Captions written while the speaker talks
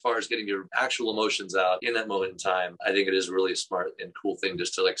far as getting your actual emotions out in that moment in time, I think it is really a smart and cool thing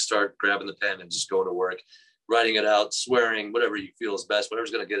just to like start grabbing the pen and just going to work, writing it out, swearing, whatever you feel is best,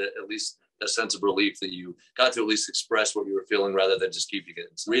 whatever's going to get at least a sense of relief that you got to at least express what you were feeling rather than just keeping it.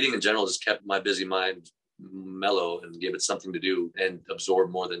 So reading in general just kept my busy mind mellow and gave it something to do and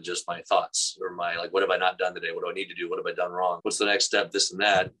absorb more than just my thoughts or my, like, what have I not done today? What do I need to do? What have I done wrong? What's the next step? This and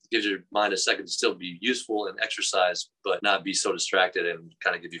that. It gives your mind a second to still be useful and exercise, but not be so distracted and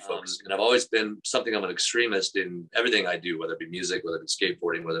kind of give you focus. And I've always been something, I'm an extremist in everything I do, whether it be music, whether it be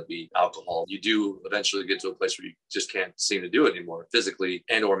skateboarding, whether it be alcohol. You do eventually get to a place where you just can't seem to do it anymore physically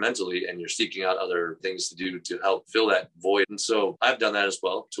and or mentally, and you're seeking out other things to do to help fill that void. And so I've done that as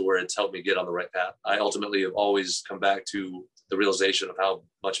well, to where it's helped me get on the right path. I ultimately have always come back to the realization of how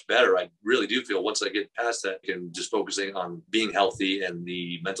much better I really do feel once I get past that and just focusing on being healthy and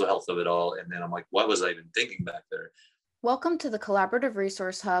the mental health of it all. And then I'm like, what was I even thinking back there? Welcome to the Collaborative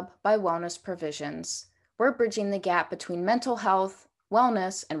Resource Hub by Wellness Provisions. We're bridging the gap between mental health,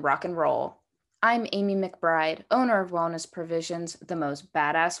 wellness, and rock and roll. I'm Amy McBride, owner of Wellness Provisions, the most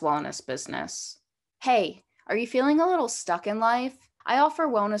badass wellness business. Hey, are you feeling a little stuck in life? I offer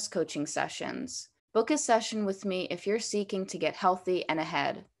wellness coaching sessions. Book a session with me if you're seeking to get healthy and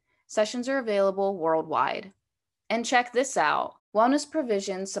ahead. Sessions are available worldwide. And check this out. Wellness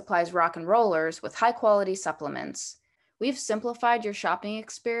Provisions supplies rock and rollers with high-quality supplements. We've simplified your shopping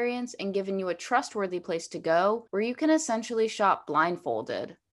experience and given you a trustworthy place to go where you can essentially shop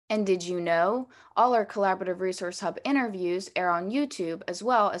blindfolded. And did you know all our Collaborative Resource Hub interviews air on YouTube as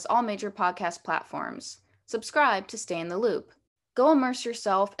well as all major podcast platforms? Subscribe to stay in the loop. Go immerse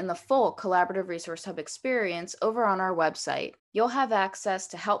yourself in the full Collaborative Resource Hub experience over on our website. You'll have access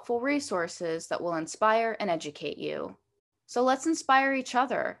to helpful resources that will inspire and educate you. So let's inspire each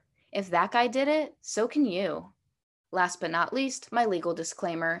other. If that guy did it, so can you. Last but not least, my legal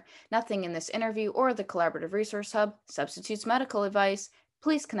disclaimer. Nothing in this interview or the Collaborative Resource Hub substitutes medical advice.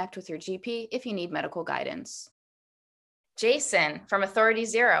 Please connect with your GP if you need medical guidance. Jason from Authority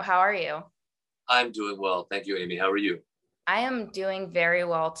Zero, how are you? I'm doing well. Thank you, Amy. How are you? I am doing very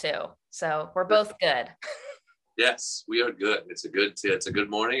well too. So we're both good. Yes, we are good. It's a good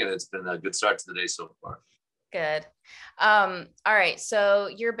morning, and it's been a good start to the day so far. Good. All right. So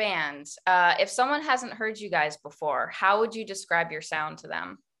your band, if someone hasn't heard you guys before, how would you describe your sound to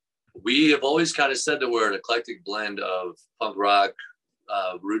them? We have always kind of said that we're an eclectic blend of punk rock,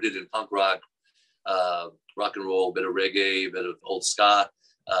 rooted in punk rock, rock and roll, a bit of reggae, a bit of old ska,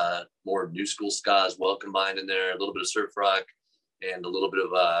 more new school ska as well combined in there, a little bit of surf rock, and a little bit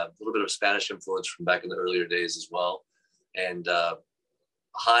of Spanish influence from back in the earlier days as well, and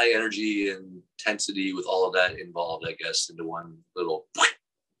high energy and intensity with all of that involved, I guess, into one little.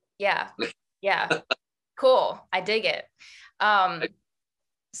 Yeah. Cool. I dig it.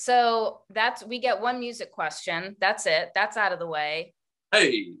 So we get one music question. That's it. That's out of the way.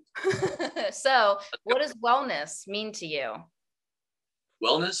 Hey. So what does wellness mean to you?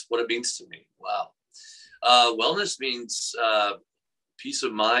 Wellness, what it means to me. Wow. Wellness means peace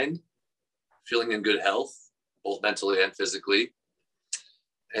of mind, feeling in good health, both mentally and physically,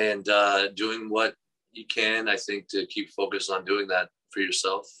 and doing what you can, I think, to keep focused on doing that for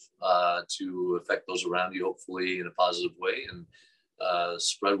yourself, to affect those around you, hopefully in a positive way, and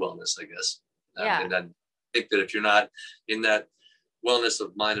spread wellness, I guess. Yeah. And I think that if you're not in that wellness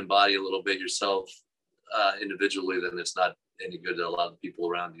of mind and body a little bit yourself individually, then it's not any good to a lot of the people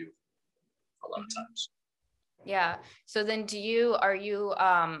around you a lot of times. Yeah. So then are you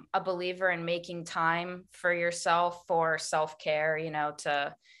a believer in making time for yourself for self-care,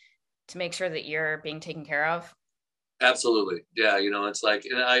 to make sure that you're being taken care of? Absolutely. Yeah. It's like,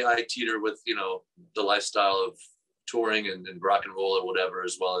 and I teeter with, the lifestyle of touring and rock and roll or whatever,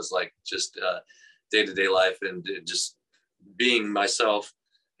 as well as like just day-to-day life and just being myself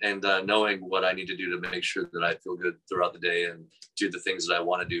and knowing what I need to do to make sure that I feel good throughout the day and do the things that I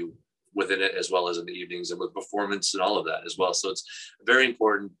want to do within it, as well as in the evenings and with performance and all of that as well. So it's very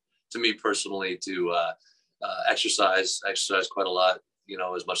important to me personally to exercise quite a lot,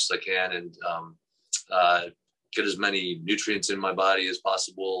 as much as I can, and get as many nutrients in my body as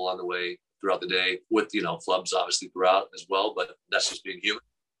possible along the way throughout the day, with, flubs obviously throughout as well, but that's just being human.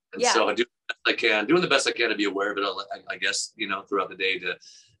 And so I do the best I can, doing the best I can to be aware of it, I guess, throughout the day, to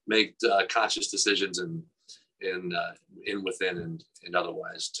make conscious decisions and within and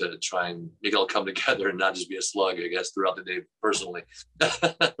otherwise, to try and make it all come together and not just be a slug, I guess, throughout the day personally.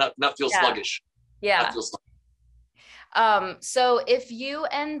 not feel sluggish. Yeah. Not feel sluggish. So if you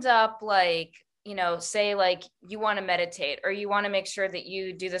end up say like you want to meditate or you want to make sure that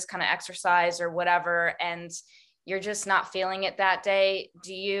you do this kind of exercise or whatever, and you're just not feeling it that day,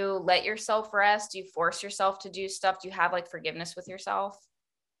 do you let yourself rest? Do you force yourself to do stuff? Do you have like forgiveness with yourself?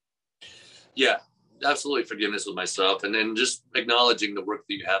 Yeah, absolutely. Forgiveness with myself, and then just acknowledging the work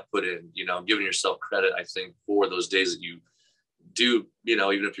that you have put in, giving yourself credit, I think, for those days that you do,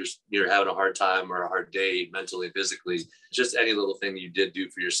 even if you're having a hard time or a hard day mentally, physically, just any little thing you did do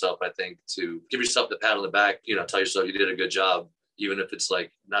for yourself, I think, to give yourself the pat on the back, tell yourself you did a good job, even if it's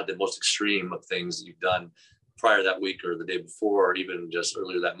like not the most extreme of things that you've done prior that week or the day before, or even just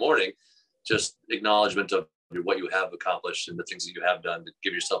earlier that morning. Just acknowledgement of what you have accomplished and the things that you have done to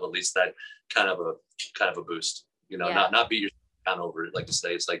give yourself at least that kind of a boost, Yeah. not beat yourself down over it. Like to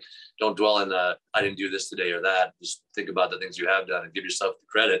say, it's like, don't dwell in I didn't do this today or that. Just think about the things you have done and give yourself the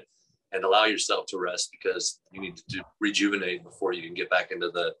credit and allow yourself to rest, because you need to rejuvenate before you can get back into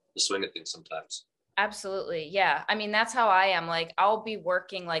the swing of things sometimes. Absolutely. Yeah. I mean, that's how I am. Like, I'll be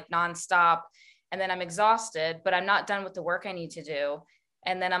working like nonstop and then I'm exhausted, but I'm not done with the work I need to do.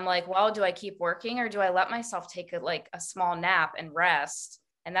 And then I'm like, well, do I keep working or do I let myself take a small nap and rest?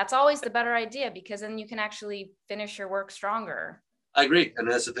 And that's always the better idea, because then you can actually finish your work stronger. I agree. And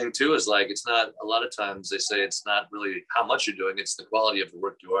that's the thing too, is like, it's not, a lot of times they say it's not really how much you're doing, it's the quality of the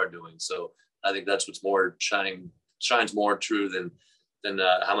work you are doing. So I think that's what's more shines more true than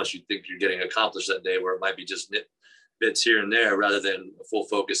how much you think you're getting accomplished that day, where it might be just nit bits here and there, rather than a full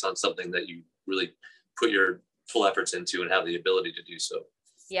focus on something that you really put your full efforts into and have the ability to do so.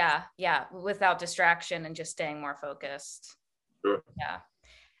 Yeah. Yeah. Without distraction and just staying more focused. Sure. Yeah.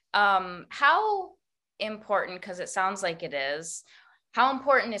 How important, because it sounds like it is, how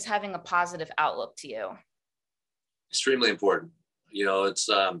important is having a positive outlook to you? Extremely important. It's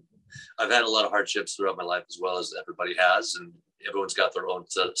I've had a lot of hardships throughout my life, as well as everybody has, and everyone's got their own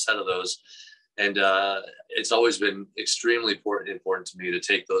set of those. And it's always been extremely important to me to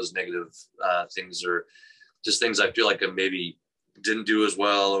take those negative things, or just things I feel like I maybe didn't do as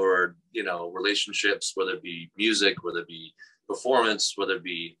well, or relationships, whether it be music, whether it be performance, whether it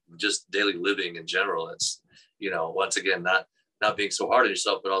be just daily living in general. It's once again, not being so hard on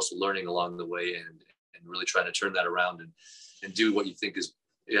yourself, but also learning along the way, and really trying to turn that around and do what you think is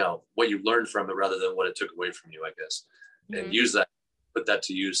what you learned from it, rather than what it took away from you, I guess. Mm-hmm. And put that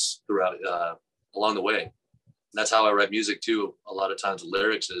to use throughout along the way. And that's how I write music too. A lot of times the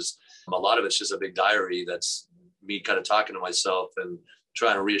lyrics is, a lot of it's just a big diary that's me kind of talking to myself and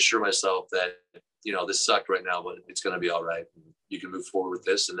trying to reassure myself that this sucked right now, but it's going to be all right. You can move forward with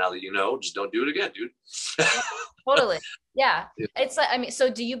this. And now that just don't do it again, dude. Yeah, totally. Yeah. It's like, I mean, so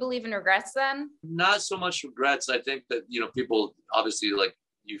do you believe in regrets then? Not so much regrets. I think that, people obviously, like,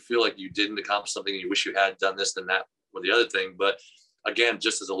 you feel like you didn't accomplish something and you wish you had done this, then that, or the other thing. But again,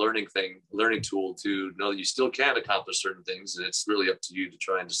 just as a learning tool to know that you still can accomplish certain things. And it's really up to you to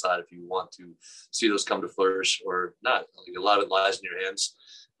try and decide if you want to see those come to flourish or not. Like, a lot of it lies in your hands.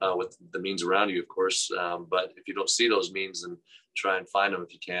 With the means around you, of course. But if you don't see those means, then try and find them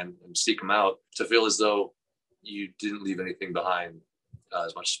if you can and seek them out, to feel as though you didn't leave anything behind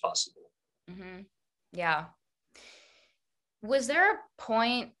as much as possible. Mm-hmm. Yeah. Was there a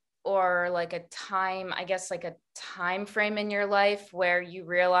point or like a time, I guess like a time frame in your life where you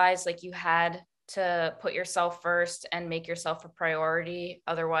realized like you had to put yourself first and make yourself a priority?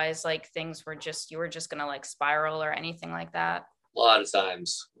 Otherwise, like you were just going to like spiral or anything like that? A lot of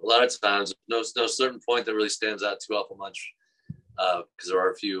times, no certain point that really stands out too awful much, because there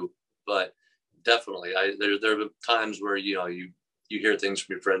are a few, but definitely, there have been times where you hear things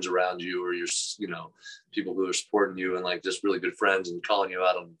from your friends around you, or your people who are supporting you, and like just really good friends, and calling you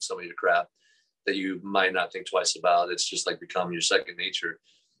out on some of your crap that you might not think twice about. It's just like become your second nature,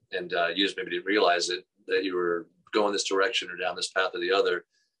 and you just maybe didn't realize it, that you were going this direction or down this path or the other,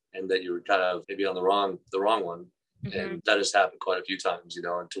 and that you were kind of maybe on the wrong one. Mm-hmm. And that has happened quite a few times, and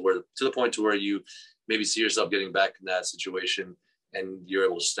to the point to where you maybe see yourself getting back in that situation, and you're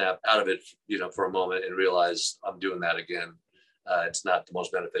able to snap out of it, for a moment, and realize, I'm doing that again. It's not the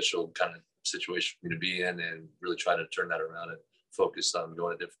most beneficial kind of situation for me to be in, and really try to turn that around and focus on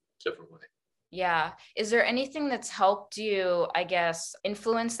going a different way. Yeah. Is there anything that's helped you, I guess,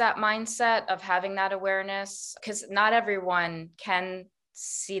 influence that mindset of having that awareness? Because not everyone can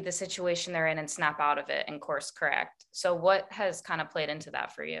see the situation they're in and snap out of it and course correct. So what has kind of played into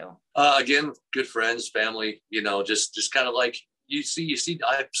that for you? Again, good friends, family, just kind of like you see,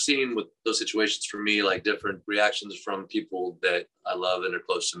 I've seen with those situations for me, like different reactions from people that I love and are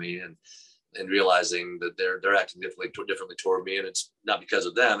close to me, and realizing that they're acting differently toward me. And it's not because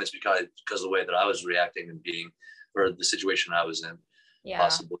of them, it's because of the way that I was reacting and being, or the situation I was in,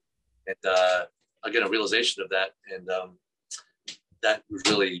 possibly. And again, a realization of that. And that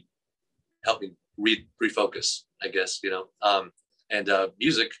really helped me refocus, I guess, and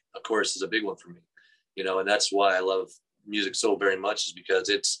music, of course, is a big one for me, and that's why I love music so very much, is because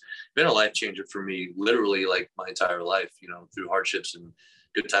it's been a life changer for me, literally like my entire life, through hardships and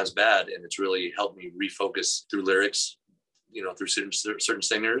good times, bad. And it's really helped me refocus through lyrics, through certain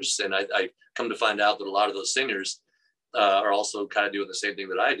singers. And I come to find out that a lot of those singers are also kind of doing the same thing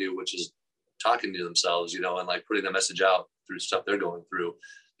that I do, which is talking to themselves, and like putting the message out through stuff they're going through.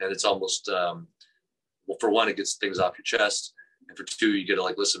 And it's almost, well, for one, it gets things off your chest. And for two, you get to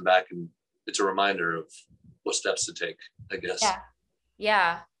like listen back, and it's a reminder of what steps to take, I guess.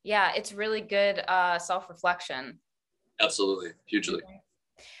 Yeah. It's really good self-reflection. Absolutely. Hugely.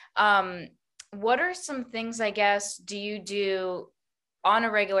 What are some things, I guess, do you do on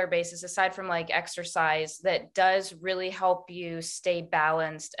a regular basis, aside from like exercise, that does really help you stay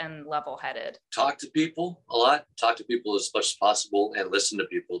balanced and level-headed? Talk to people a lot. Talk to people as much as possible, and listen to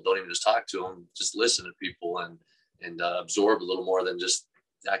people. Don't even just talk to them. Just listen to people and absorb a little more than just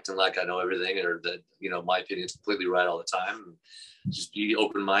acting like I know everything, or that, my opinion is completely right all the time. Just be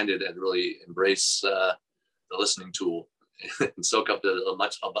open-minded and really embrace the listening tool and soak up as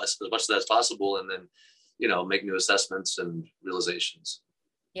much of that as possible. And then, make new assessments and realizations.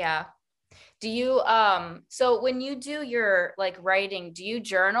 Yeah. Do you, so when you do your like writing, do you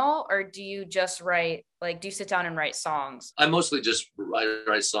journal, or do you just write, like, do you sit down and write songs? I mostly just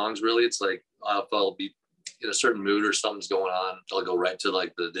write songs, really. It's like, if I'll be in a certain mood or something's going on, I'll go right to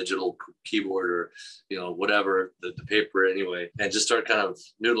like the digital keyboard, or, whatever, the paper anyway, and just start kind of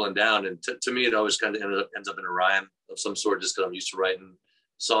noodling down. And to me, it always kind of ends up in a rhyme of some sort, just because I'm used to writing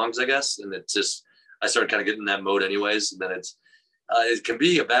songs, I guess. And it's just, I started kind of getting in that mode anyways. And then it can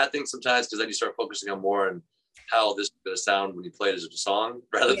be a bad thing sometimes, because then you start focusing on more on how this is going to sound when you play it as a song,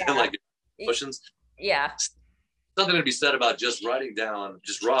 rather than like emotions. Yeah. Something to be said about just writing down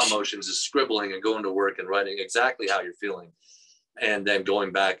just raw emotions, just scribbling and going to work and writing exactly how you're feeling. And then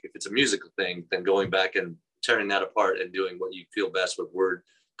going back, if it's a musical thing, then going back and tearing that apart and doing what you feel best with word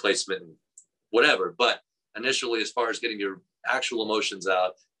placement and whatever. But initially, as far as getting your actual emotions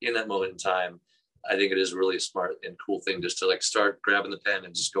out in that moment in time, I think it is really a smart and cool thing just to like start grabbing the pen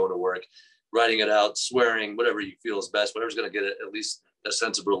and just going to work, writing it out, swearing, whatever you feel is best, whatever's going to get at least a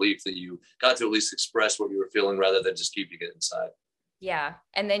sense of relief that you got to at least express what you were feeling, rather than just keeping it inside. Yeah.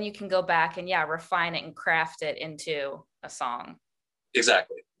 And then you can go back and refine it and craft it into a song.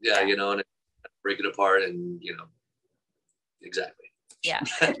 Exactly. Yeah. And break it apart and, exactly. Yeah.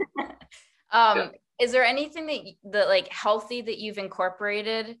 Is there anything that like healthy that you've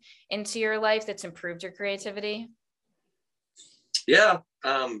incorporated into your life that's improved your creativity? Yeah.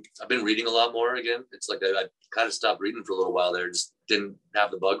 I've been reading a lot more again. It's like I kind of stopped reading for a little while there. Just didn't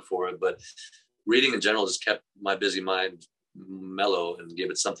have the bug for it. But reading in general just kept my busy mind mellow and gave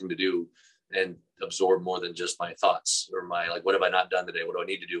it something to do and absorb more than just my thoughts or my, like, what have I not done today? What do I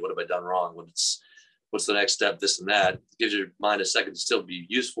need to do? What have I done wrong? What's the next step? This and that. It gives your mind a second to still be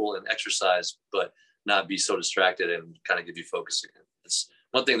useful and exercise, but not be so distracted, and kind of give you focus again. It's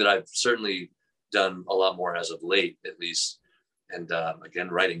one thing that I've certainly done a lot more as of late, at least. And again,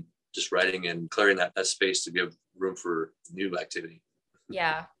 writing and clearing that space to give room for new activity.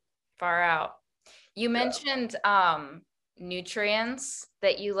 Yeah, far out. You mentioned nutrients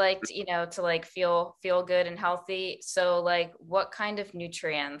that you liked, to like feel good and healthy. So like, what kind of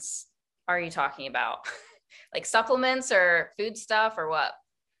nutrients are you talking about? Like supplements or food stuff or what?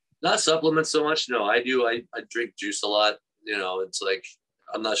 Not supplements so much. No, I do. I drink juice a lot. It's like,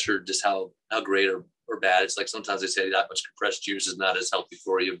 I'm not sure just how great or bad. It's like sometimes they say that much compressed juice is not as healthy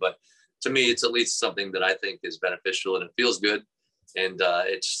for you, but to me, it's at least something that I think is beneficial and it feels good. And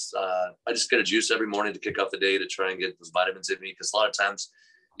I just get a juice every morning to kick off the day to try and get those vitamins in me. Because a lot of times,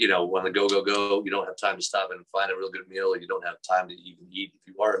 when the go, you don't have time to stop and find a real good meal, or you don't have time to even eat, if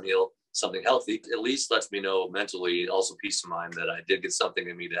you are a meal, something healthy. At least lets me know mentally, also peace of mind, that I did get something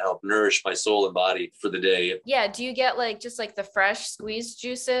in me to help nourish my soul and body for the day. Yeah. Do you get like just like the fresh squeezed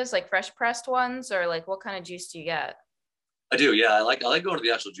juices, like fresh pressed ones, or like what kind of juice do you get? I do. Yeah. I like going to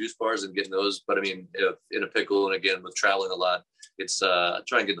the actual juice bars and getting those. But I mean, if in a pickle, and again, with traveling a lot, it's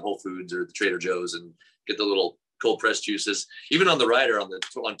try and get the Whole Foods or the Trader Joe's and get the little cold pressed juices. Even on the rider on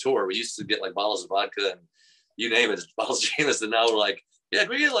tour, we used to get like bottles of vodka and you name it, bottles of Jameson. And now we're like, yeah,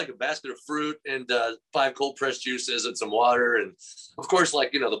 we get like a basket of fruit and 5 cold pressed juices and some water. And of course,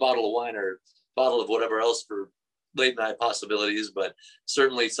 like, the bottle of wine or bottle of whatever else for late night possibilities, but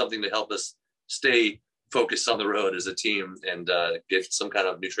certainly something to help us stay focused on the road as a team and get some kind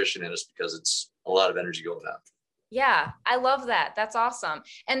of nutrition in us, because it's a lot of energy going out. Yeah, I love that. That's awesome.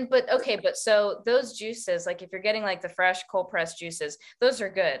 But so those juices, like if you're getting like the fresh cold pressed juices, those are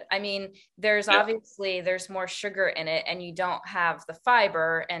good. I mean, Yeah, there's more sugar in it and you don't have the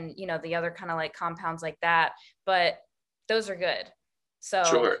fiber and the other kind of like compounds like that, but those are good. So,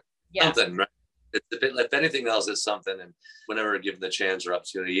 sure. yeah. Something, right? If anything else, it's something. And whenever given the chance or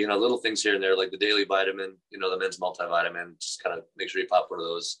opportunity, little things here and there, like the daily vitamin, the men's multivitamin, just kind of make sure you pop one of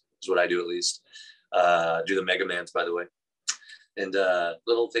those, is what I do at least. Do the Mega Mans, by the way. And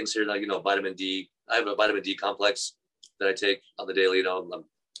little things here, like, vitamin D. I have a vitamin D complex that I take on the daily. I'm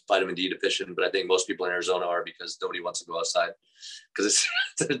vitamin D deficient, but I think most people in Arizona are, because nobody wants to go outside because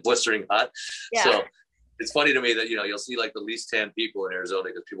it's blistering hot. Yeah. So it's funny to me that, you'll see like the least tan people in Arizona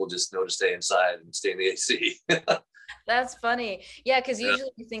because people just know to stay inside and stay in the AC. That's funny. Yeah, because Yeah.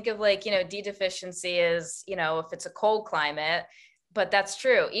 usually you think of like, D deficiency is, if it's a cold climate, but that's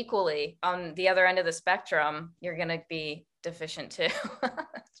true. Equally, on the other end of the spectrum, you're going to be deficient too.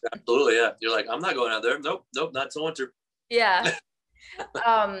 Absolutely. Yeah. You're like, I'm not going out there. Nope. Nope. Not till winter. Yeah.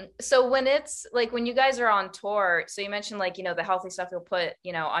 So when it's like when you guys are on tour, so you mentioned like, the healthy stuff you'll put,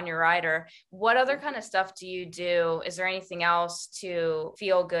 on your rider. What other kind of stuff do you do? Is there anything else to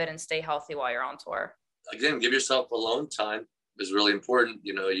feel good and stay healthy while you're on tour? Again, give yourself alone time is really important.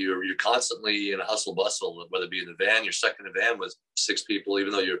 You're constantly in a hustle bustle, whether it be in the van, you're stuck in a van with 6 people,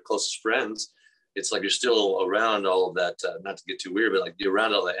 even though you're closest friends. It's like you're still around all of that, not to get too weird, but like you're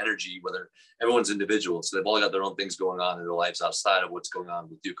around all that energy, whether everyone's individual. So they've all got their own things going on in their lives outside of what's going on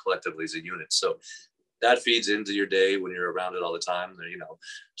with you collectively as a unit. So that feeds into your day when you're around it all the time.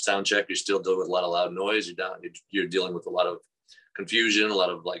 Sound check, you're still dealing with a lot of loud noise. You're dealing with a lot of confusion, a lot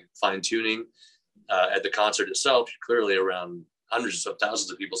of like fine tuning. At the concert itself, you're clearly around hundreds of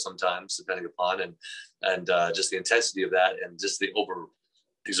thousands of people sometimes, depending upon, and just the intensity of that and just the over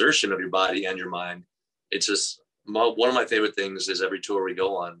exertion of your body and your mind. It's just one of my favorite things is every tour we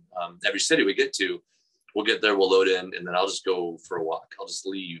go on, every city we get to, we'll get there, we'll load in, and then I'll just go for a walk. I'll just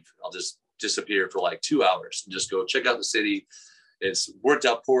leave. I'll just disappear for like 2 hours and just go check out the city. It's worked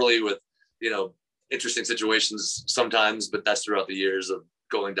out poorly with, interesting situations sometimes, but that's throughout the years of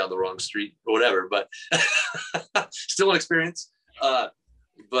going down the wrong street or whatever, but still an experience.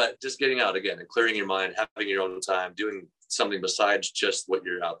 But just getting out again and clearing your mind, having your own time, doing something besides just what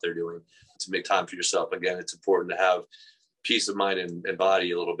you're out there doing to make time for yourself. Again, it's important to have peace of mind and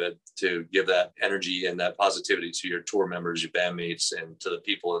body a little bit to give that energy and that positivity to your tour members, your bandmates, and to the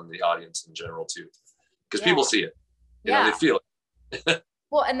people in the audience in general too. Because people see it, they feel it.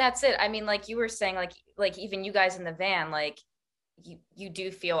 Well, and that's it. I mean, like you were saying, like even you guys in the van, like you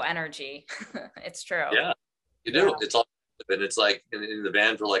do feel energy. It's true. Yeah, you do. It's all, and it's like in the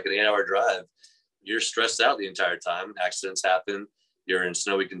van for like an 8-hour drive, you're stressed out the entire time. Accidents happen. You're in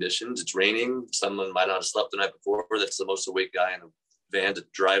snowy conditions. It's raining. Someone might not have slept the night before. That's the most awake guy in the van to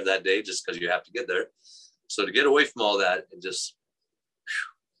drive that day just because you have to get there. So to get away from all that and just,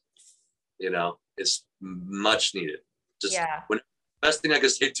 it's much needed. Just best thing I could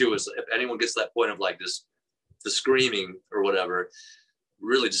say too is if anyone gets to that point of like this, the screaming or whatever,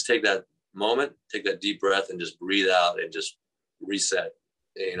 really just take that moment, take that deep breath and just breathe out and just reset.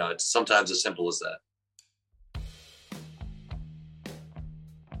 It's sometimes as simple as that.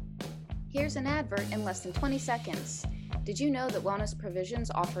 Here's an advert in less than 20 seconds. Did you know that Wellness Provisions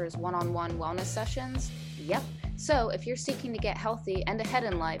offers one-on-one wellness sessions? Yep. So if you're seeking to get healthy and ahead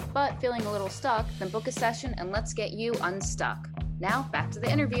in life, but feeling a little stuck, then book a session and let's get you unstuck. Now back to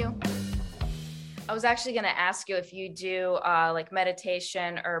the interview. I was actually going to ask you if you do like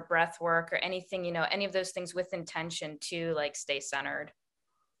meditation or breath work or anything, any of those things with intention to like stay centered.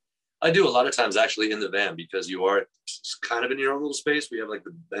 I do a lot of times actually in the van because you are kind of in your own little space. We have like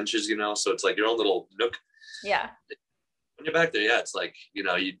the benches, so it's like your own little nook. Yeah. When you're back there, it's like, you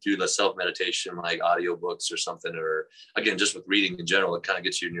do the self-meditation, like audiobooks or something, or again, just with reading in general, it kind of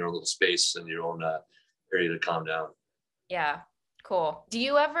gets you in your own little space and your own area to calm down. Yeah. Cool. Do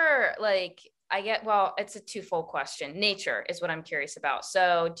you ever it's a twofold question. Nature is what I'm curious about.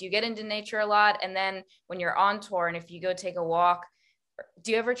 So do you get into nature a lot? And then when you're on tour and if you go take a walk,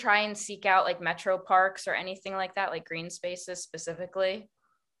 do you ever try and seek out like metro parks or anything like that, like green spaces specifically?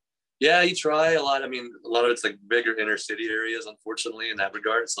 Yeah, you try a lot. I mean, a lot of it's like bigger inner city areas, unfortunately, in that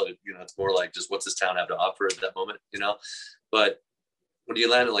regard. So, it's more like just what's this town have to offer at that moment, But when you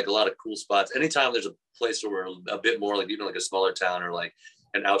land in like a lot of cool spots, anytime there's a place where we're a bit more like even like a smaller town or like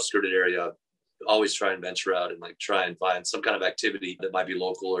an outskirted area, always try and venture out and like try and find some kind of activity that might be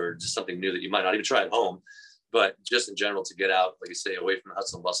local or just something new that you might not even try at home. But just in general, to get out, like you say, away from the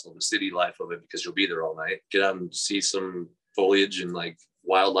hustle and bustle of the city life of it, because you'll be there all night, get out and see some foliage and like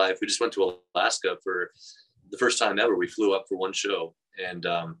wildlife. We just went to Alaska for the first time ever, we flew up for one show, and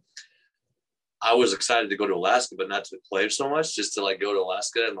I was excited to go to Alaska, but not to play so much, just to like go to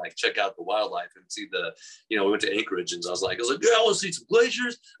Alaska and like check out the wildlife and see the, you know, we went to Anchorage, and I was like, yeah, I want to see some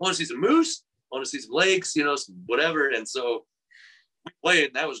glaciers. I want to see some moose. I want to see some lakes, you know, some whatever. And so we played,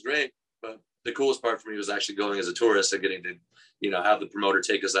 and that was great. But the coolest part for me was actually going as a tourist and getting to, you know, have the promoter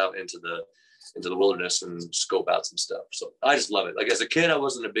take us out into the wilderness and scope out some stuff. So I just love it. Like as a kid, I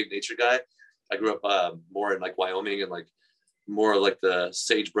wasn't a big nature guy. I grew up more in like Wyoming and like more like the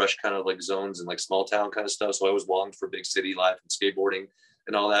sagebrush kind of like zones and like small town kind of stuff. So I always longed for big city life and skateboarding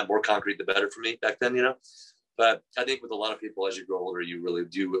and all that. More concrete, the better for me back then, you know. But I think with a lot of people, as you grow older, you really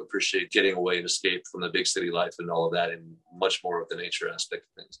do appreciate getting away and escape from the big city life and all of that, and much more of the nature aspect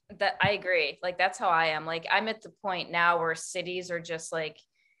of things. That I agree. Like that's how I am. Like I'm at the point now where cities are just like,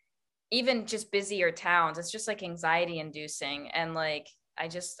 even just busier towns, it's just like anxiety inducing. And like,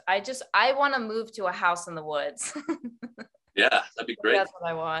 I want to move to a house in the woods. Yeah, that'd be great. That's what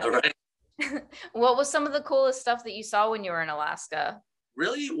I want. All right. What was some of the coolest stuff that you saw when you were in Alaska?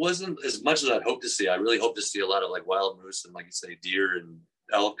 Really wasn't as much as I'd hoped to see. I really hoped to see a lot of like wild moose and, like you say, deer and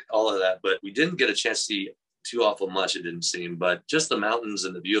elk, all of that. But we didn't get a chance to see too awful much, it didn't seem. But just the mountains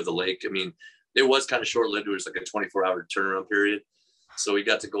and the view of the lake. I mean, it was kind of short-lived. It was like a 24-hour turnaround period. So we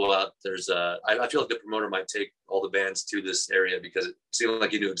got to go out. I feel like the promoter might take all the bands to this area because it seemed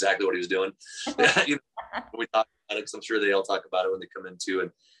like he knew exactly what he was doing. You know, we talked about it, because I'm sure they all talk about it when they come in too.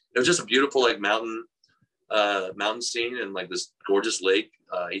 And it was just a beautiful like mountain scene and like this gorgeous lake.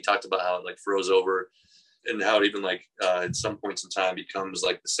 He talked about how it like froze over and how it even like at some points in time becomes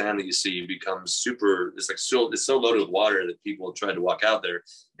like the sand that you see becomes super. It's like it's so loaded with water that people try to walk out there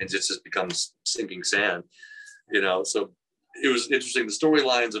and it just becomes sinking sand. You know, so it was interesting. The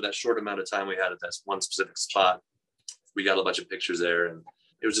storylines of that short amount of time we had at that one specific spot, we got a bunch of pictures there, and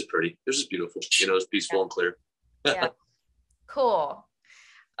it was just pretty. It was just beautiful. You know, it was peaceful and clear. Yeah, cool.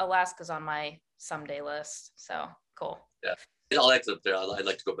 Alaska's on my someday list, so cool. Yeah, I like it up there. I'd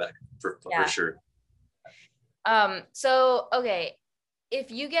like to go back for sure. So okay,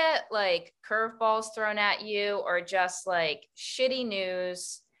 if you get like curveballs thrown at you or just like shitty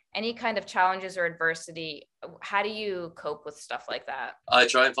news, any kind of challenges or adversity, how do you cope with stuff like that? I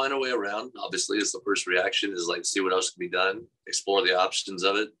try and find a way around. Obviously, it's the first reaction is like see what else can be done, explore the options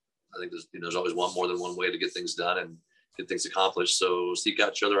of it. I think there's always more than one way to get things done and get things accomplished. So seek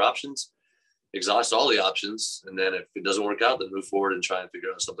out your other options, exhaust all the options, and then if it doesn't work out, then move forward and try and figure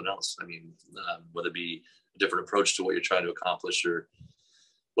out something else. I mean, whether it be a different approach to what you're trying to accomplish or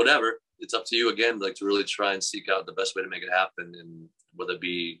whatever, it's up to you again, like to really try and seek out the best way to make it happen. And whether it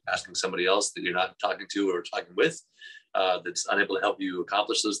be asking somebody else that you're not talking to or talking with that's unable to help you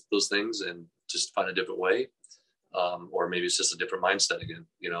accomplish those things and just find a different way. Or maybe it's just a different mindset again,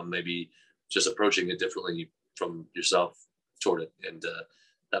 you know, maybe just approaching it differently from yourself toward it. And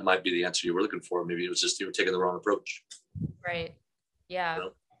that might be the answer you were looking for. Maybe it was just you were taking the wrong approach. Right. Yeah. You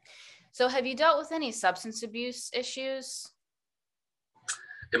know? So have you dealt with any substance abuse issues?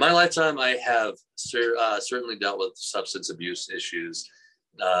 In my lifetime, I have certainly dealt with substance abuse issues.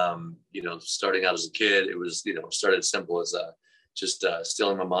 You know, starting out as a kid, it was, you know, started simple as just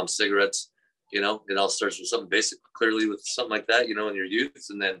stealing my mom's cigarettes. You know, it all starts with something basic, clearly with something like that, you know, in your youth.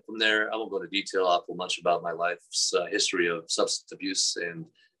 And then from there, I won't go into detail awful much about my life's history of substance abuse and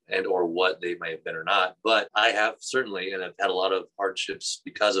or what they may have been or not. But I have certainly, and I've had a lot of hardships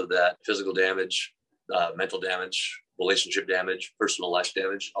because of that: physical damage, mental damage, relationship damage, personal life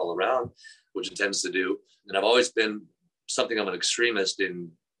damage all around, which it tends to do. And I've always been something of an extremist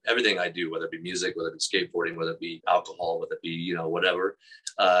in everything I do, whether it be music, whether it be skateboarding, whether it be alcohol, whether it be, you know, whatever,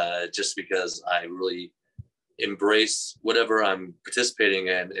 just because I really embrace whatever I'm participating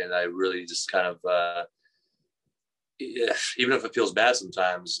in. And I really just kind of, even if it feels bad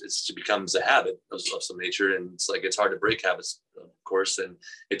sometimes, it becomes a habit of some nature. And it's like, it's hard to break habits, of course, and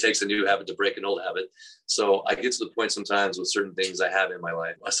it takes a new habit to break an old habit. So I get to the point sometimes with certain things I have in my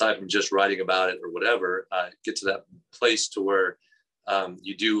life, aside from just writing about it or whatever, get to that place to where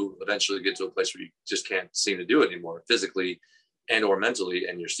you do eventually get to a place where you just can't seem to do it anymore physically and or mentally,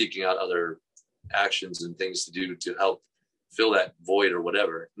 and you're seeking out other actions and things to do to help fill that void or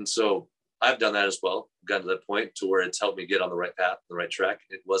whatever. And so I've done that as well, gotten to that point to where it's helped me get on the right path, the right track.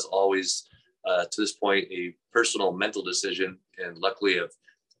 It was always to this point a personal mental decision, and luckily I've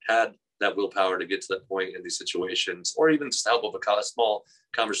had that willpower to get to that point in these situations, or even just help of a small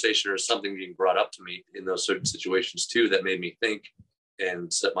conversation or something being brought up to me in those certain situations too, that made me think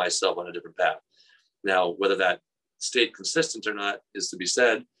and set myself on a different path. Now, whether that stayed consistent or not is to be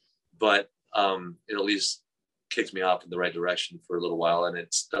said, but it at least kicked me off in the right direction for a little while. And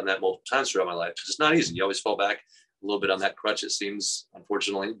it's done that multiple times throughout my life. It's not easy. You always fall back a little bit on that crutch, it seems,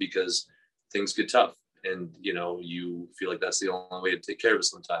 unfortunately, because things get tough. And, you feel like that's the only way to take care of it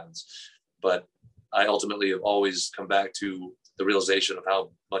sometimes. But I ultimately have always come back to the realization of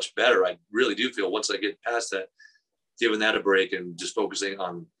how much better I really do feel once I get past that, giving that a break and just focusing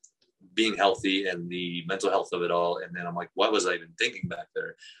on being healthy and the mental health of it all. And then I'm like, what was I even thinking back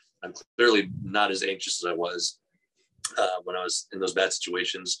there? I'm clearly not as anxious as I was when I was in those bad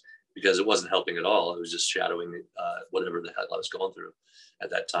situations, because it wasn't helping at all. It was just shadowing whatever the hell I was going through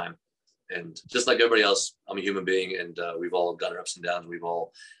at that time. And just like everybody else, I'm a human being, and we've all got our ups and downs. We've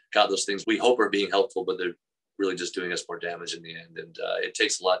all got those things we hope are being helpful, but they're really just doing us more damage in the end. And it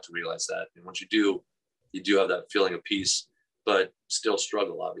takes a lot to realize that. And once you do have that feeling of peace, but still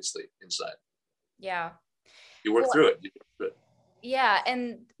struggle, obviously, inside. Yeah. You work through it. Yeah.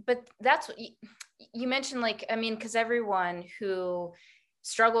 But that's what you mentioned, like, I mean, because everyone who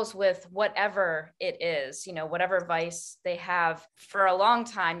struggles with whatever it is, whatever vice they have for a long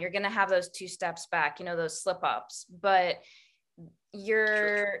time, you're going to have those 2 steps back, those slip ups, but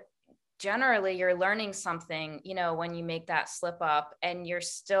you're learning something, when you make that slip up, and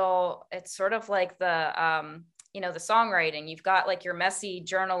it's sort of like the songwriting. You've got like your messy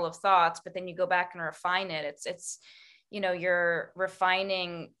journal of thoughts, but then you go back and refine it. It's you're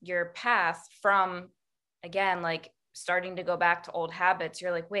refining your path from, again, like starting to go back to old habits.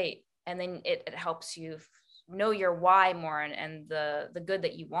 You're like, wait, and then it helps you know your why more, and the good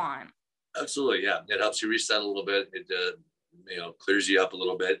that you want. Absolutely. Yeah. It helps you reset a little bit. It, clears you up a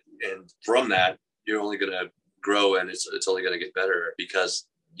little bit. And from that, you're only going to grow, and it's only going to get better, because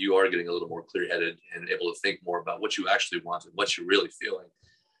you are getting a little more clear-headed and able to think more about what you actually want and what you're really feeling.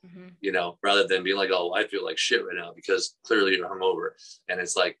 Rather than being like, oh, I feel like shit right now, because clearly you're hungover. And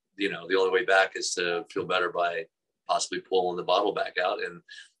it's like, the only way back is to feel better by possibly pulling the bottle back out and,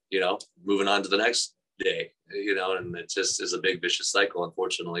 moving on to the next day, and it just is a big vicious cycle,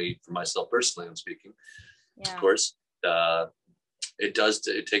 unfortunately, for myself personally, I'm speaking. Yeah. Of course,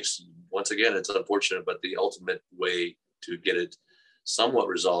 it takes, once again, it's unfortunate, but the ultimate way to get it somewhat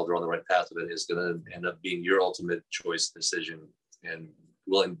resolved or on the right path of it is going to end up being your ultimate choice, decision, and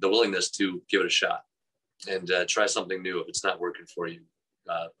the willingness to give it a shot and try something new. If it's not working for you,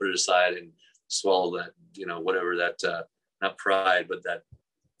 put it aside and swallow that, whatever that, not pride, but that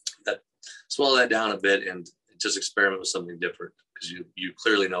swallow that down a bit and just experiment with something different, because you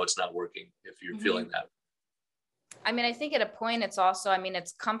clearly know it's not working if you're feeling that. I mean, I think at a point it's also,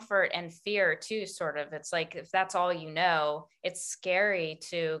 it's comfort and fear too, sort of. It's like, if that's all it's scary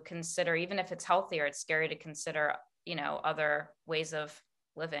to consider, even if it's healthier, it's scary to consider, other ways of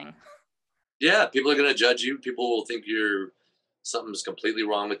living. Yeah, people are going to judge you. People will think something's completely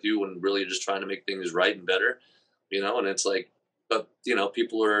wrong with you, when really you're just trying to make things right and better, and it's like, but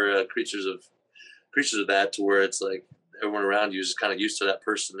people are creatures of that, to where it's like everyone around you is kind of used to that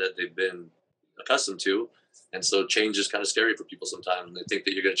person that they've been accustomed to. And so change is kind of scary for people sometimes. And they think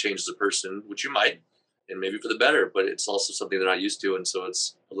that you're going to change as a person, which you might, and maybe for the better, but it's also something they're not used to. And so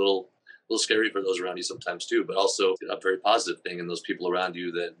it's a little scary for those around you sometimes too, but also a very positive thing. And those people around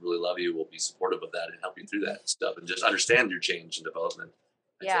you that really love you will be supportive of that and help you through that stuff, and just understand your change and development.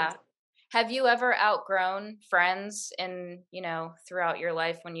 Yeah. Have you ever outgrown friends throughout your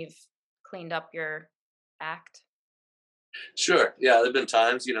life when you've cleaned up your act? Sure. Yeah. There've been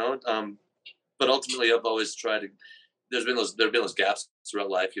times, but ultimately I've always tried to, there have been those gaps throughout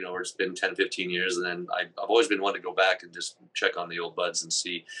life, where it's been 10, 15 years. And then I've always been one to go back and just check on the old buds and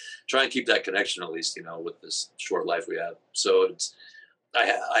try and keep that connection, at least, with this short life we have. So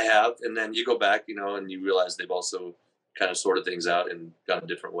I have, and then you go back, and you realize they've also kind of sorted things out and gone a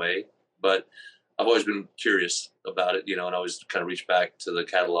different way. But I've always been curious about it, and always kind of reach back to the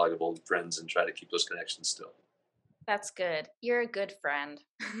catalog of old friends and try to keep those connections still. That's good. You're a good friend.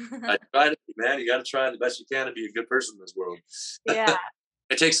 I try to be, man. You got to try the best you can to be a good person in this world. Yeah.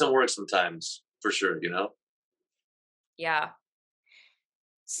 It takes some work sometimes, for sure, Yeah.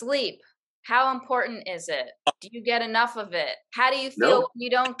 Sleep. How important is it? Do you get enough of it? How do you feel when you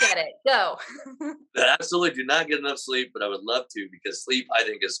don't get it? Go. I absolutely do not get enough sleep, but I would love to, because sleep, I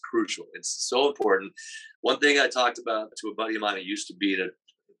think, is crucial. It's so important. One thing I talked about to a buddy of mine who used to be in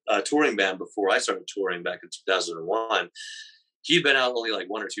a touring band before I started touring back in 2001. He'd been out only like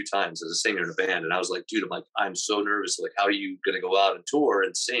 1 or 2 times as a singer in a band. And I was like, dude, I'm so nervous. Like, how are you going to go out and tour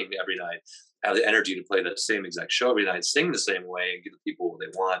and sing every night, have the energy to play the same exact show every night, sing the same way, and give the people what they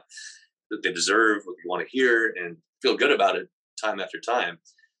want, that they deserve, what they want to hear, and feel good about it time after time. And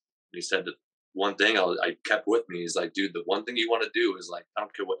he said that one thing I kept with me is like, dude, the one thing you want to do is, like, I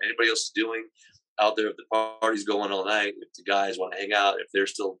don't care what anybody else is doing. out there, if the party's going all night, if the guys want to hang out, if they're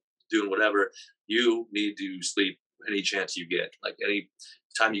still doing whatever, you need to sleep any chance you get. Like any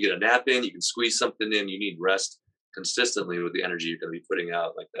time you get a nap in, you can squeeze something in. You need rest consistently with the energy you're going to be putting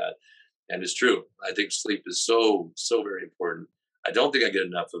out like that. And it's true. I think sleep is so very important. I don't think I get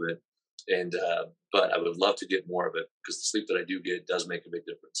enough of it, and but I would love to get more of it because the sleep that I do get does make a big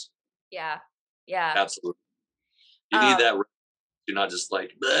difference. Yeah. Yeah. Absolutely, you need Um, that. You're not just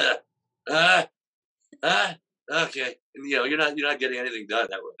like ah, ah, okay, and you're not getting anything done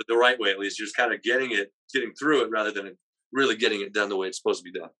that way, but the right way at least. You're just kind of getting through it rather than really getting it done the way it's supposed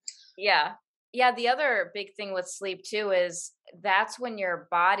to be done. yeah. Yeah. The other big thing with sleep too is that's when your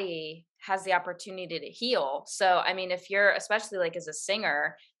body has the opportunity to heal. So, I mean, if you're, especially like as a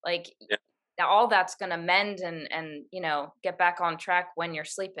singer, like Yeah, all that's going to mend and, get back on track when you're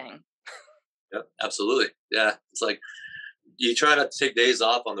sleeping. yeah, absolutely. Yeah, it's like you try not to take days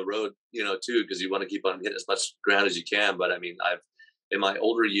off on the road, too, because you want to keep on hitting as much ground as you can. But I mean, I've in my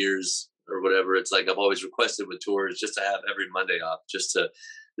older years or whatever, it's like I've always requested with tours just to have every Monday off, just to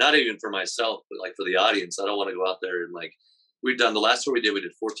not even for myself, but like for the audience. I don't want to go out there and like we've done the last tour we did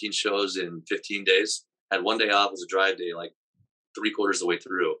 14 shows in 15 days. Had one day off as a drive day, like three-quarters of the way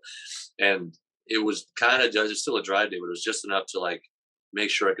through, and it was kind of just still a drive day, but it was just enough to like make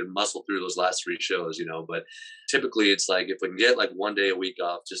sure I could muscle through those last three shows, But typically, it's like if we can get like one day a week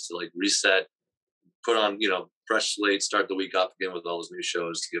off, just to like reset, put on fresh slate, start the week off again with all those new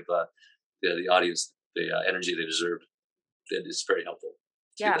shows to give the audience the energy they deserve. It is very helpful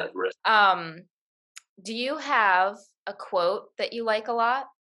to get Yeah. that rest. Do you have a quote that you like a lot?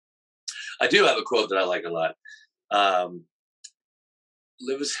 I do have a quote that I like a lot. Um,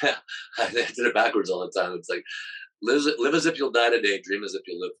 live as I did it backwards all the time. It's like live as if you'll die today, dream as if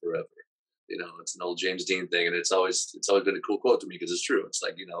you'll live forever. It's an old James Dean thing, and it's always been a cool quote to me because it's true. It's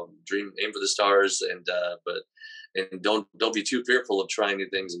like dream, aim for the stars, and don't be too fearful of trying new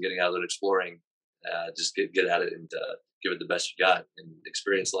things and getting out and exploring. Just get at it and give it the best you got and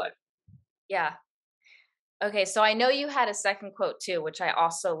experience life. Yeah. Okay, so I know you had a second quote too, which I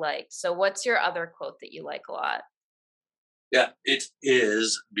also liked. So what's your other quote that you like a lot? Yeah, it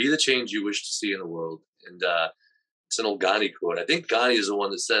is be the change you wish to see in the world, and it's an old Gandhi quote. I think Gandhi is the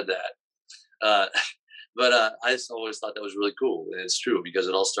one that said that. Uh, but I just always thought that was really cool, and it's true because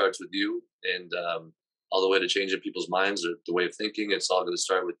it all starts with you, and all the way to changing people's minds or the way of thinking. It's all going to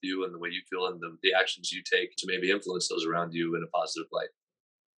start with you and the way you feel and the actions you take to maybe influence those around you in a positive light.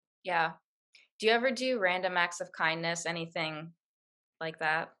 Yeah. Do you ever do random acts of kindness, anything like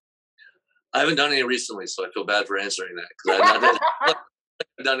that? I haven't done any recently, so I feel bad for answering that because I've not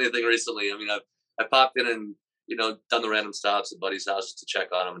done anything recently. I mean, I popped in and done the random stops at buddies' houses to check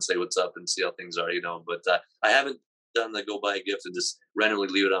on them and say what's up and see how things are. But I haven't done the go buy a gift and just randomly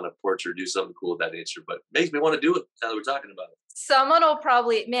leave it on a porch or do something cool of that nature. But it makes me want to do it now that we're talking about it. Someone will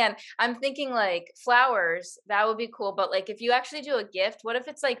probably, man, I'm thinking like flowers, that would be cool. But like if you actually do a gift, what if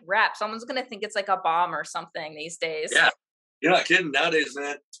it's like wrap? Someone's going to think it's like a bomb or something these days. Yeah, you're not kidding. Nowadays,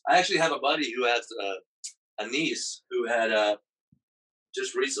 man, I actually have a buddy who has a niece who had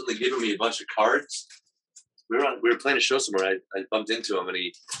just recently given me a bunch of cards. We were playing a show somewhere. I bumped into him, and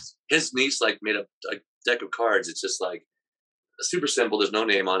his niece like made a deck of cards. It's just like super simple. There's no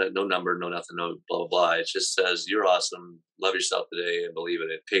name on it, no number, no nothing, no blah blah blah. It just says you're awesome, love yourself today, and believe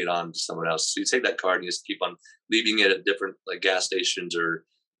in it. Pay it on to someone else. So you take that card and you just keep on leaving it at different like gas stations or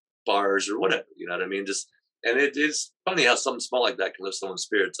bars or whatever. You know what I mean? And it is funny how something small like that can lift someone's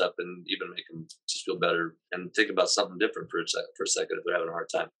spirits up and even make them just feel better and think about something different for a second if they're having a hard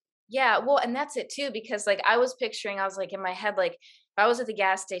time. Yeah, well, and that's it too, because like I was like in my head, like if I was at the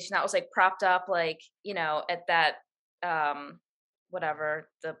gas station, that was like propped up, like, at that, whatever,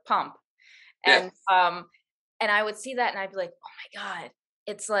 the pump. Yeah. And I would see that and I'd be like, oh my God,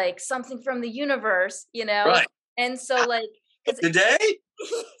 it's like something from the universe, Right. And so like, Today?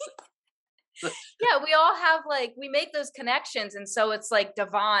 yeah, we all have like, we make those connections. And so it's like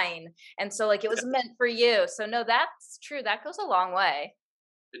divine. And so like, it was meant for you. So no, that's true. That goes a long way.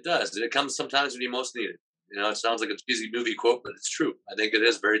 It does. It comes sometimes when you most need it. It sounds like a cheesy movie quote, but it's true. I think it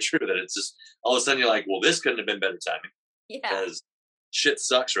is very true that it's just all of a sudden you're like, well, this couldn't have been better timing Yeah. because shit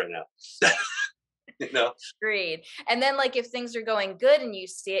sucks right now. Agreed. And then like if things are going good and you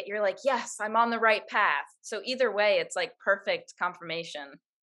see it, you're like, yes, I'm on the right path. So either way, it's like perfect confirmation.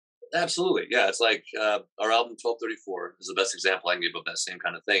 Absolutely. Yeah. It's like our album 1234 is the best example I can give of that same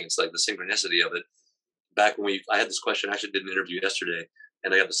kind of thing. It's like the synchronicity of it. Back when I had this question, I actually did an interview yesterday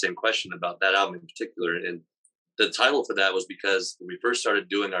and I got the same question about that album in particular. And the title for that was because when we first started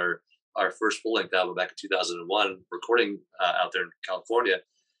doing our first full length album back in 2001, recording out there in California,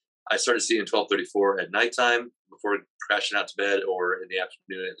 I started seeing 12:34 at nighttime before crashing out to bed, or in the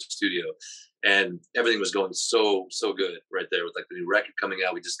afternoon at the studio. And everything was going so good right there with like the new record coming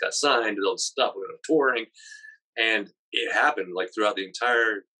out. We just got signed and all this stuff. We were touring, and it happened like throughout the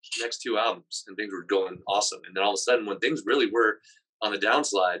entire next two albums, and things were going awesome. And then all of a sudden, when things really were on the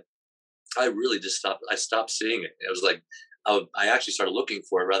downslide, I really just stopped. I stopped seeing it. It was like I actually started looking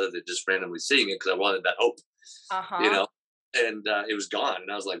for it rather than just randomly seeing it, because I wanted that hope, you know. And it was gone,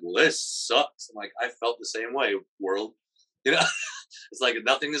 and I was like, "Well, this sucks." I'm like, I felt the same way, world. You know, it's like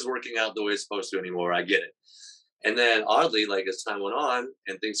nothing is working out the way it's supposed to anymore. I get it. And then oddly, like as time went on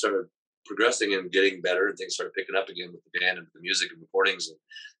and things started progressing and getting better, and things started picking up again with the band and the music and recordings and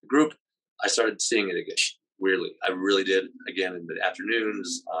the group, I started seeing it again. Weirdly, I really did, again in the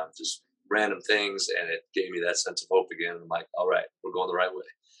afternoons, just random things, and it gave me that sense of hope again. I'm like, all right, we're going the right way.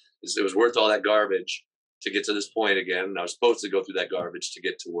 It was worth all that garbage to get to this point again. And I was supposed to go through that garbage to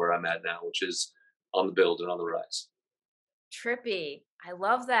get to where I'm at now, which is on the build and on the rise. Trippy. I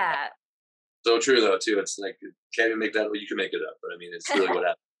love that. So true though too. It's like, can't even make that. Well, you can make it up, but I mean, it's really what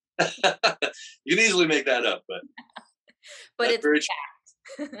happened. You can easily make that up, but it's very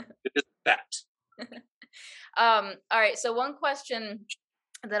fact. It is fact. All right. So one question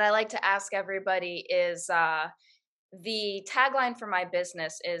that I like to ask everybody is the tagline for my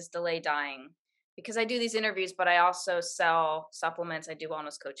business is "Delay Dying," because I do these interviews, but I also sell supplements. I do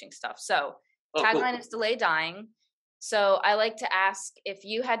wellness coaching stuff. So tagline is "Delay Dying." So I like to ask, if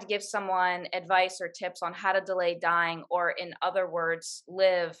you had to give someone advice or tips on how to delay dying, or in other words,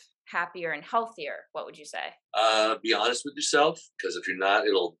 live happier and healthier, what would you say? Be honest with yourself, because if you're not,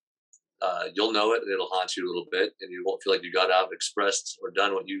 you'll know it, and it'll haunt you a little bit, and you won't feel like you got out, expressed, or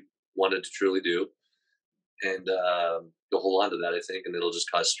done what you wanted to truly do. And you'll hold on to that, I think, and it'll just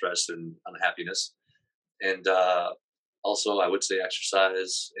cause stress and unhappiness. And also, I would say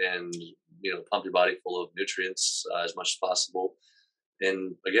exercise, and pump your body full of nutrients as much as possible.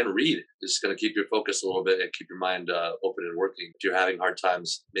 And again, read. It's going to keep your focus a little bit and keep your mind open and working. If you're having hard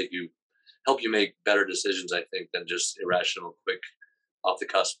times, help you make better decisions, I think, than just irrational, quick, off the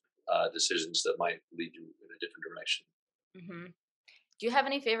cusp decisions that might lead you in a different direction. Mm-hmm. Do you have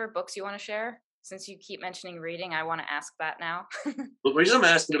any favorite books you want to share? Since you keep mentioning reading, I want to ask that now. The reason I'm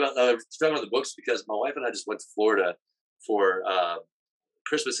asking about the books, because my wife and I just went to Florida for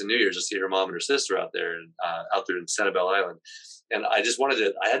Christmas and New Year's to see her mom and her sister out there in Sanibel Island. And I just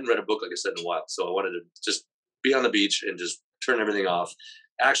I hadn't read a book, like I said, in a while. So I wanted to just be on the beach and just turn everything off,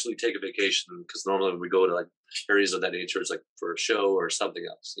 actually take a vacation. Because normally when we go to like areas of that nature, it's like for a show or something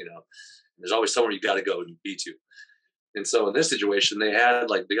else, there's always somewhere you got to go and be to. And so in this situation, they got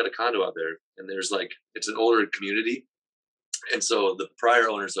a condo out there, and it's an older community. And so the prior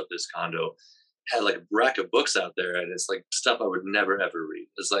owners of this condo had like a rack of books out there, and it's like stuff I would never ever read.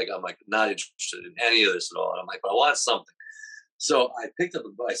 It's like, I'm like not interested in any of this at all. And I'm like, but I want something. So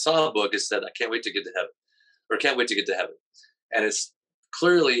I saw a book. It said, "I can't wait to get to heaven," or "Can't wait to get to heaven." And it's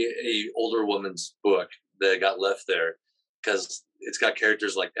clearly a older woman's book that got left there, because it's got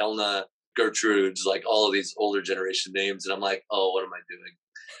characters like Elna, Gertrude's, like all of these older generation names. And I'm like, oh, what am I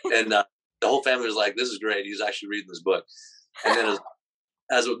doing? And the whole family was like, this is great. He's actually reading this book. And then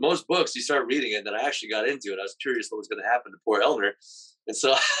as with most books, you start reading it, and then I actually got into it. I was curious what was going to happen to poor Elner. And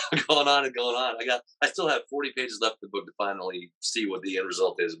so going on and going on, I still have 40 pages left of the book to finally see what the end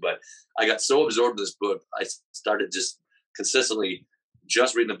result is. But I got so absorbed in this book, I started just consistently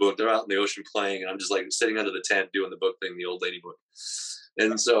just reading the book. They're out in the ocean playing, and I'm just like sitting under the tent doing the book thing, the old lady book.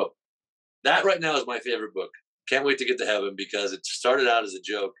 And so that right now is my favorite book. Can't wait to get to heaven, because it started out as a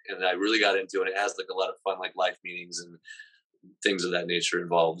joke, and I really got into it. It has like a lot of fun, like life meanings and things of that nature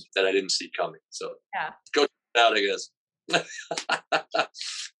involved that I didn't see coming. So yeah, go check it out, I guess.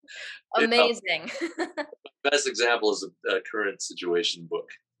 Amazing. Best example is a current situation book.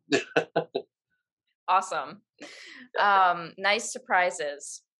 Awesome. Nice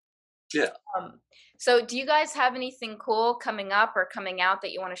surprises. Yeah. So do you guys have anything cool coming up or coming out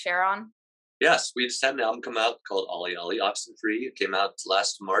that you want to share on? Yes, we just had an album come out called Ollie Ollie, Oxenfree. It came out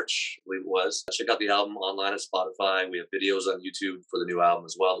last March, I believe it was. Check out the album online at Spotify. We have videos on YouTube for the new album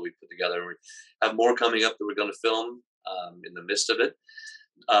as well that we put together. We have more coming up that we're going to film in the midst of it.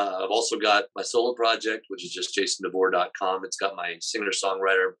 I've also got my solo project, which is just jasondevore.com. It's got my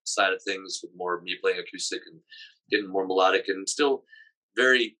singer-songwriter side of things, with more me playing acoustic and getting more melodic, and still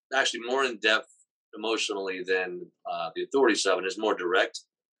actually more in-depth emotionally than the Authority stuff, and is more direct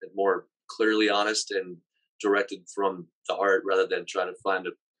and more clearly honest and directed from the heart, rather than trying to find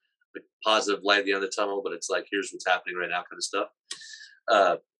a positive light at the end of the tunnel. But it's like, here's what's happening right now kind of stuff.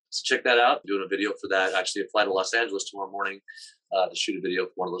 So check that out. I'm doing a video for that. Actually, I fly to Los Angeles tomorrow morning to shoot a video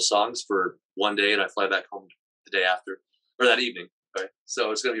for one of those songs for one day, and I fly back home the day after, or that evening. Right?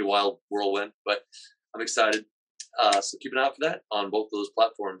 So it's going to be a wild whirlwind, but I'm excited. So keep an eye out for that on both of those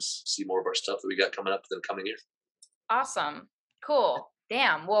platforms. See more of our stuff that we got coming up in the coming year. Awesome. Cool.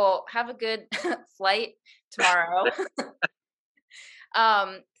 Damn. Well, have a good flight tomorrow.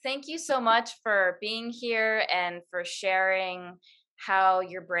 Thank you so much for being here and for sharing how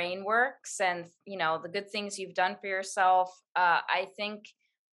your brain works and, the good things you've done for yourself. I think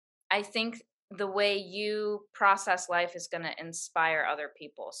the way you process life is going to inspire other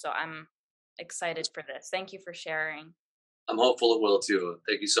people. So I'm excited for this. Thank you for sharing. I'm hopeful it will too.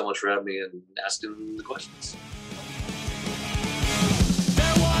 Thank you so much for having me and asking the questions.